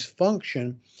regains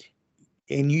function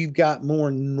and you've got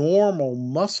more normal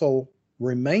muscle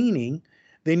remaining,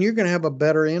 then you're going to have a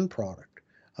better end product.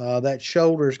 That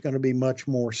shoulder is going to be much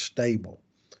more stable.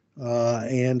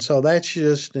 And so that's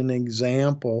just an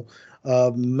example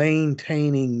of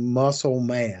maintaining muscle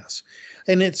mass.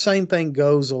 And the same thing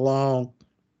goes along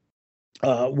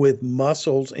with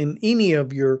muscles in any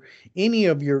of your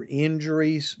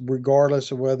injuries,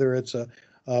 regardless of whether it's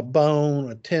a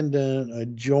bone, a tendon, a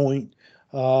joint,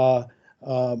 or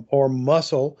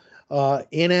muscle.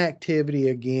 Inactivity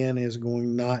again is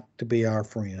going not to be our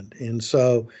friend. And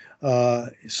so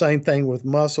same thing with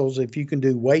muscles. If you can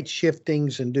do weight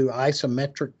shiftings and do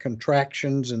isometric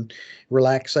contractions and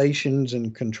relaxations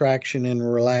and contraction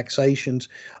and relaxations,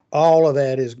 all of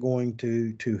that is going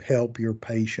to help your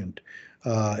patient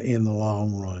in the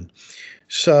long run.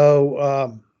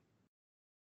 So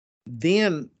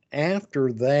then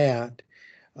after that,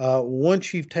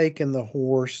 once you've taken the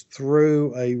horse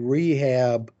through a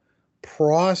rehab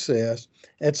process,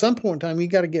 at some point in time, you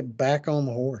got to get back on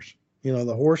the horse.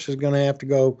 The horse is going to have to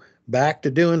go back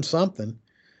to doing something.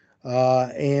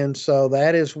 And so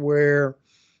that is where,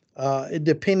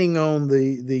 depending on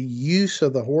the use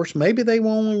of the horse, maybe they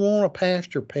only want a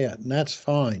pasture pet, and that's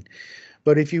fine.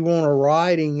 But if you want a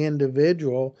riding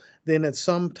individual, then at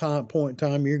some point in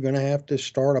time, you're going to have to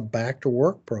start a back to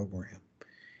work program.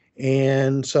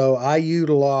 And so I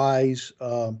utilize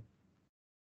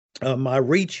my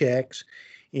rechecks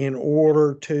in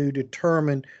order to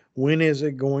determine when is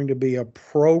it going to be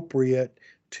appropriate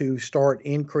to start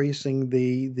increasing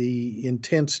the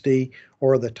intensity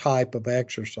or the type of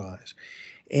exercise.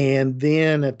 And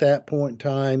then at that point in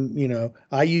time,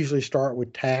 I usually start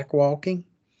with tack walking,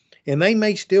 and they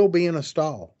may still be in a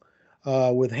stall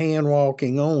with hand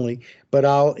walking only, but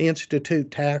I'll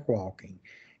institute tack walking,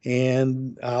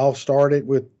 and I'll start it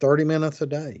with 30 minutes a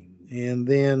day. And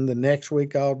then the next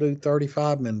week I'll do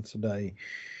 35 minutes a day.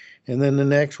 And then the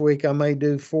next week I may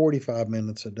do 45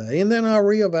 minutes a day. And then I'll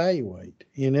reevaluate.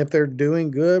 And if they're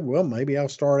doing good, well, maybe I'll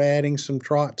start adding some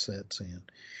trot sets in.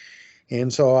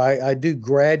 And so I do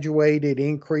graduated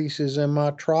increases in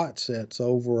my trot sets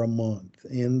over a month,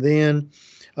 and then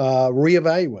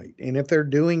reevaluate. And if they're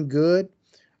doing good,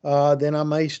 then I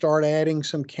may start adding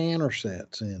some canter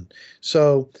sets in.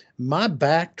 So my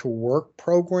back to work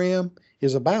program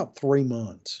is about 3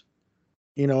 months,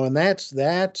 and that's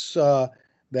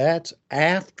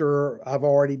after I've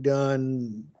already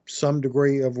done some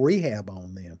degree of rehab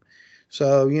on them.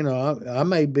 So, I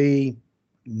may be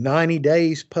 90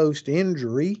 days post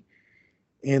injury,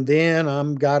 and then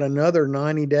I'm got another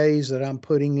 90 days that I'm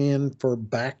putting in for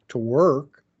back to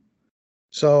work.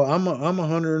 So I'm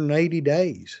 180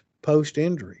 days post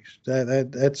injuries.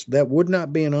 That would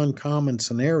not be an uncommon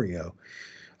scenario.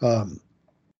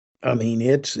 I mean,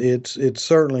 it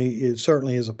certainly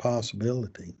is a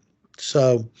possibility.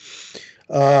 So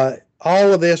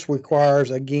all of this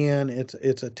requires, again,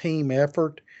 it's a team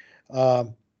effort.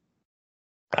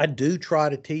 I do try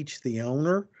to teach the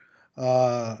owner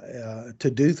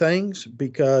to do things,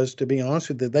 because, to be honest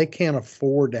with you, they can't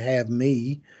afford to have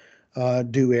me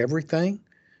do everything.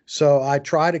 So I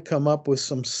try to come up with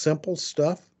some simple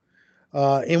stuff.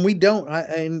 And we don't.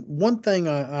 And one thing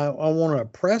I want to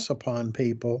impress upon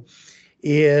people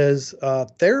is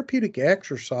therapeutic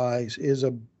exercise is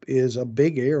a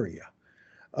big area.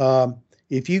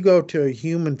 If you go to a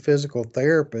human physical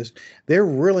therapist, they're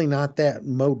really not that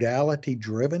modality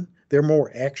driven. They're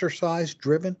more exercise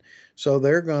driven. So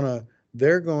they're going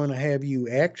to have you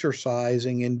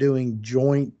exercising and doing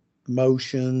joint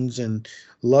motions and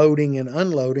loading and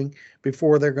unloading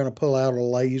before they're going to pull out a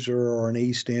laser or an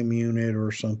E-stim unit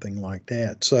or something like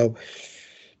that. So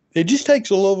it just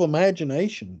takes a little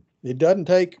imagination. It doesn't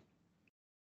take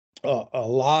a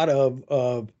lot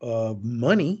of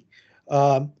money.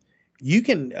 You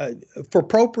can, for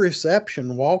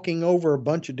proprioception, walking over a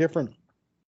bunch of different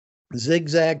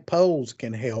zigzag poles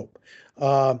can help.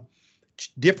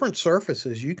 Different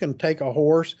surfaces. You can take a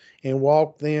horse and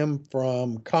walk them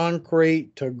from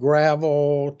concrete to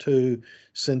gravel to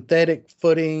synthetic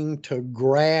footing to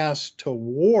grass to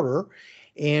water.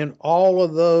 And all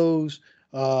of those,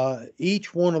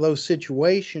 each one of those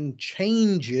situations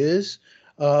changes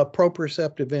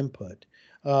proprioceptive input.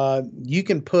 You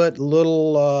can put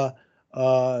little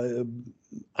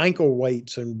ankle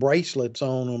weights and bracelets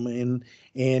on them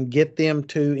and get them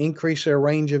to increase their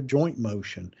range of joint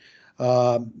motion.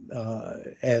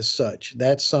 As such,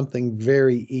 that's something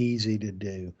very easy to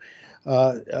do.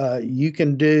 You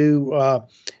can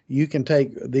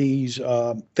take these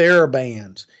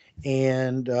TheraBands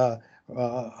and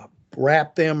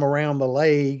wrap them around the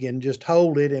leg and just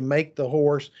hold it and make the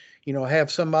horse, have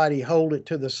somebody hold it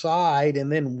to the side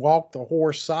and then walk the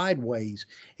horse sideways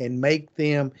and make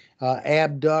them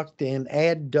abduct and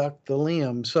adduct the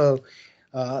limb. So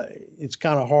it's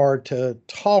kind of hard to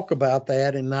talk about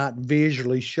that and not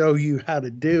visually show you how to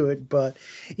do it, but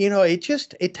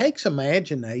it takes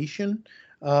imagination,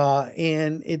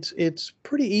 and it's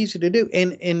pretty easy to do.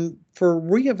 And for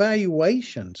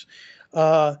reevaluations,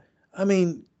 I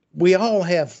mean, we all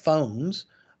have phones,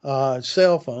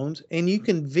 cell phones, and you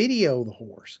can video the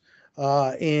horse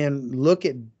and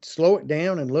slow it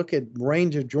down and look at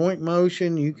range of joint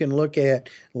motion. You can look at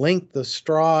length of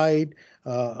stride,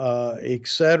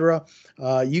 etc.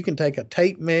 You can take a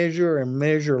tape measure and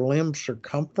measure limb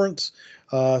circumference.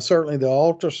 Certainly the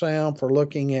ultrasound for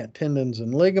looking at tendons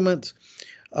and ligaments.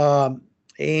 If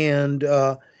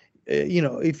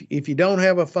you don't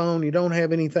have a phone, you don't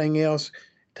have anything else,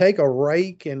 take a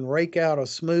rake and rake out a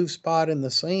smooth spot in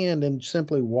the sand and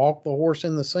simply walk the horse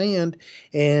in the sand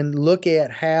and look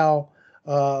at how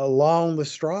long the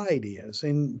stride is,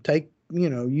 and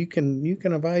you can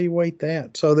evaluate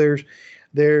that. So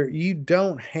you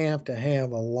don't have to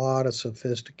have a lot of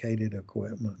sophisticated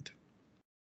equipment.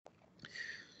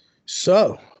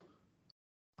 So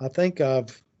I think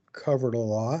I've covered a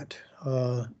lot.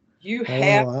 You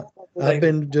have. I've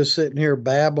been just sitting here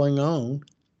babbling on.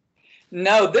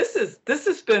 No, this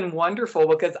has been wonderful,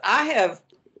 because I have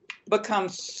become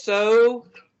so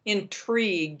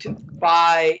intrigued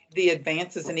by the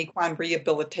advances in equine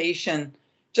rehabilitation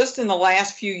just in the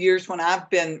last few years when I've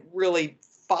been really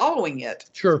following it.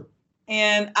 Sure.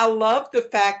 And I love the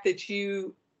fact that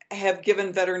you have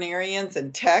given veterinarians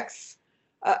and techs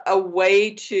a way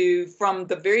to, from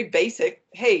the very basic,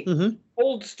 hey,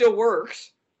 hold still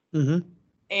works.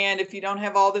 And if you don't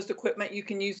have all this equipment, you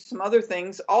can use some other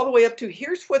things, all the way up to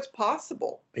here's what's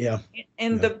possible. Yeah.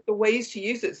 And the ways to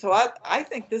use it. So I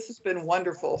think this has been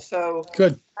wonderful. So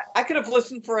good. I could have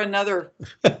listened for another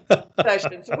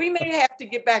session. So we may have to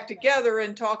get back together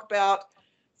and talk about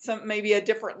maybe a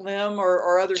different limb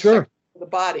or other sections of the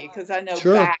body, because I know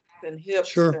backs and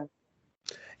hips.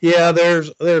 Yeah,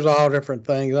 there's all different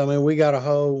things. I mean, we got a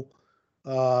whole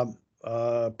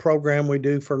program we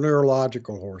do for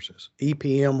neurological horses,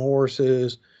 EPM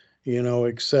horses,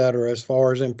 et cetera, as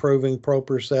far as improving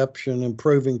proprioception,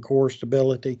 improving core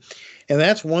stability. And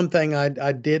that's one thing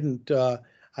I didn't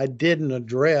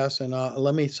address. And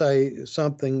let me say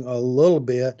something a little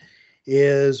bit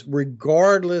is,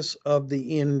 regardless of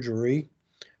the injury,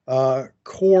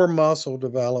 core muscle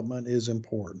development is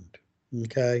important.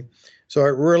 Okay. So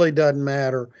it really doesn't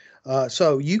matter.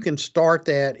 So you can start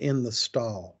that in the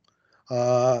stall.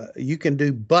 You can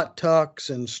do butt tucks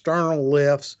and sternal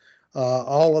lifts.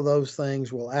 All of those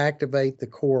things will activate the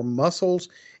core muscles,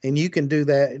 and you can do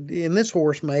that. And this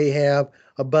horse may have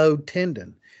a bowed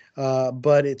tendon,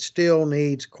 but it still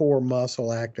needs core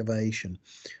muscle activation.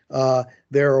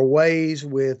 There are ways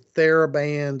with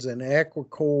TheraBands and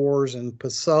Equicors and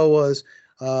Pessoas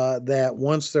that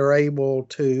once they're able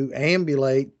to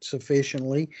ambulate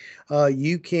sufficiently,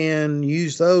 you can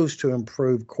use those to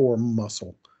improve core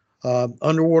muscle.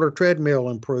 Underwater treadmill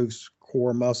improves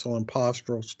core muscle and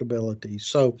postural stability.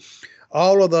 So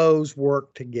all of those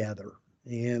work together.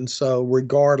 And so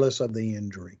regardless of the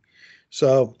injury.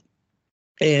 So,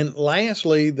 and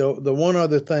lastly, the one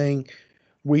other thing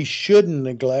we shouldn't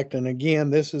neglect, and again,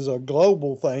 this is a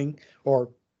global thing, or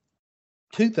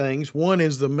two things. One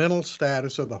is the mental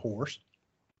status of the horse.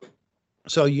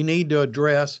 So you need to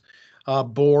address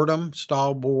boredom,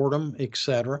 stall boredom,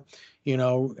 etc.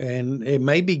 And it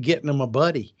may be getting them a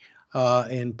buddy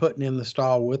and putting in the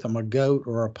stall with them, a goat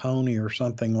or a pony or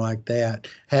something like that,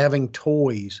 having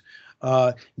toys,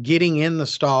 getting in the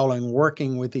stall and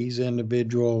working with these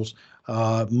individuals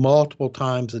multiple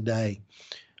times a day.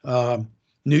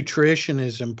 Nutrition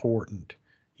is important.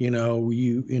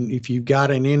 If you've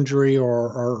got an injury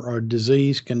or a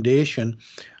disease condition,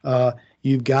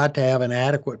 you've got to have an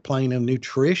adequate plane of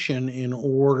nutrition in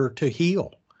order to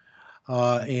heal.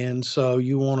 And so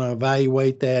you want to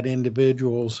evaluate that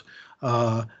individual's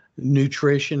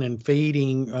nutrition and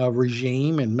feeding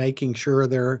regime, and making sure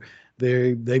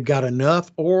they've got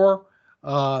enough, or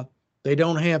they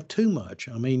don't have too much.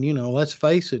 I mean, let's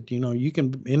face it,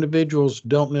 individuals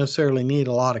don't necessarily need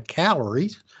a lot of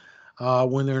calories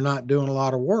when they're not doing a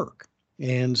lot of work.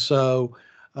 And so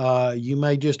you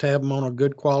may just have them on a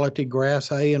good quality grass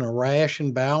hay and a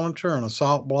ration balancer and a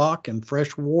salt block and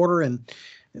fresh water. And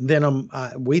then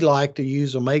we like to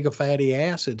use omega fatty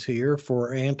acids here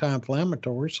for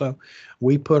anti-inflammatory. So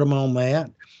we put them on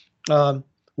that.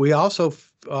 We also,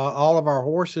 all of our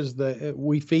horses,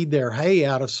 we feed their hay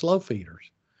out of slow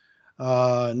feeders,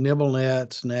 nibble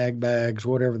nets, nag bags,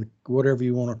 whatever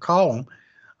you want to call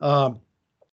them.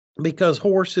 Because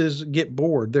horses get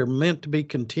bored. They're meant to be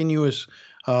continuous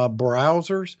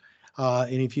browsers.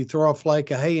 And if you throw a flake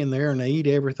of hay in there and they eat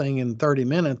everything in 30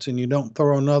 minutes and you don't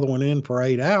throw another one in for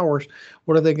 8 hours,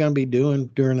 what are they going to be doing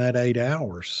during that 8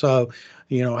 hours? So,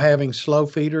 having slow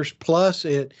feeders, plus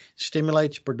it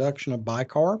stimulates production of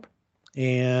bicarb,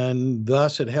 and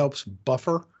thus it helps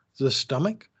buffer the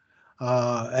stomach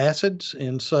acids.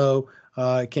 And so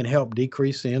it can help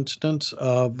decrease the incidence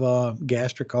of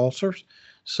gastric ulcers.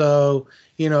 So,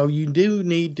 you don't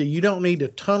need to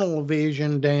tunnel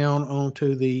vision down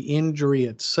onto the injury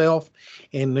itself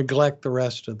and neglect the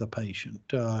rest of the patient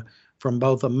from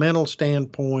both a mental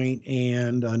standpoint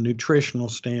and a nutritional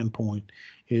standpoint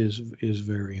is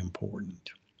very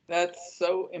important. That's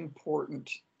so important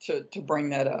to bring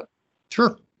that up.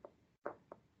 Sure.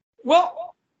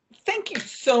 Well, thank you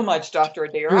so much, Dr.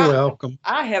 Adair. You're welcome.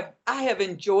 I have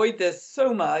enjoyed this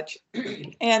so much.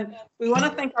 And we want to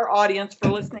thank our audience for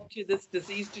listening to this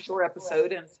Disease Du Jour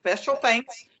episode, and special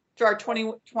thanks to our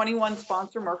 2021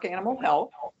 sponsor, Merck Animal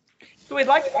Health. So we'd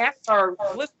like to ask our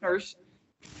listeners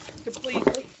to please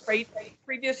rate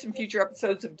previous and future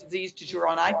episodes of Disease Du Jour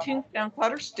on iTunes,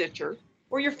 SoundCloud, or Stitcher,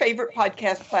 or your favorite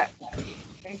podcast platform.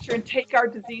 Make sure and take our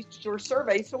Disease Du Jour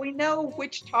survey so we know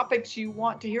which topics you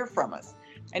want to hear from us.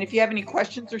 And if you have any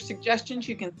questions or suggestions,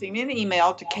 you can send me an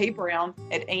email to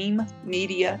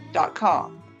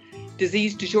kbrown@aimmedia.com.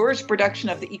 Disease du Jour is a production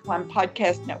of the Equine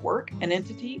Podcast Network, an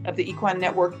entity of the Equine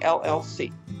Network,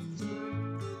 LLC.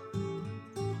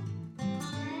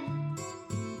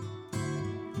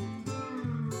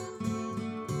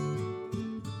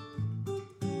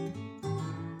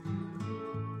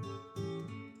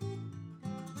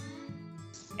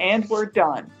 And we're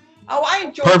done. Oh, I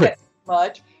enjoyed that so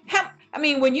much.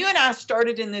 When you and I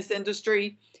started in this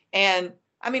industry, and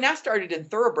I started in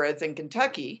thoroughbreds in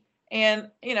Kentucky, and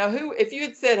if you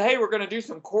had said, "Hey, we're going to do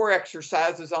some core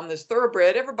exercises on this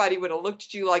thoroughbred," everybody would have looked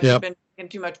at you like you've been drinking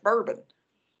too much bourbon.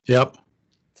 Yep.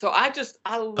 So I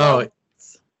love it.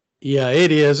 Yeah,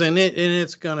 it is, and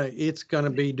it's gonna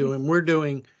be doing. We're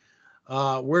doing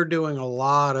a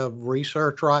lot of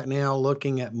research right now,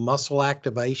 looking at muscle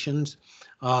activations.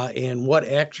 And what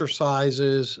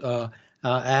exercises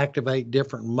activate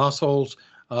different muscles,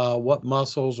 what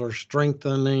muscles are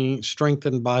strengthened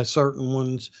by certain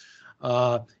ones.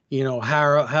 How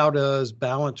does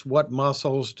what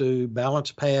muscles do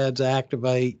balance pads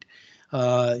activate?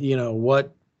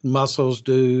 What muscles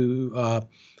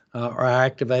are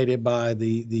activated by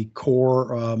the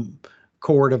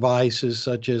core devices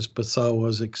such as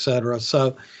psoas, et cetera.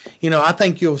 So, I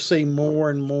think you'll see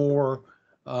more and more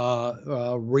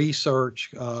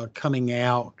research coming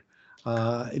out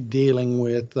dealing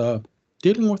with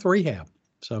rehab.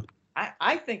 So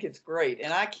I think it's great,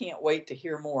 and I can't wait to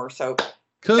hear more. So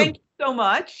cool. Thank you so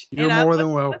much. You're more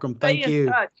than welcome. Thank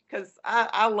you. Because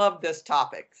I love this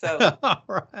topic. So all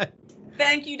right.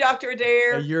 Thank you, Dr.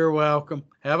 Adair. You're welcome.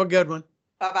 Have a good one.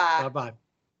 Bye-bye. Bye-bye.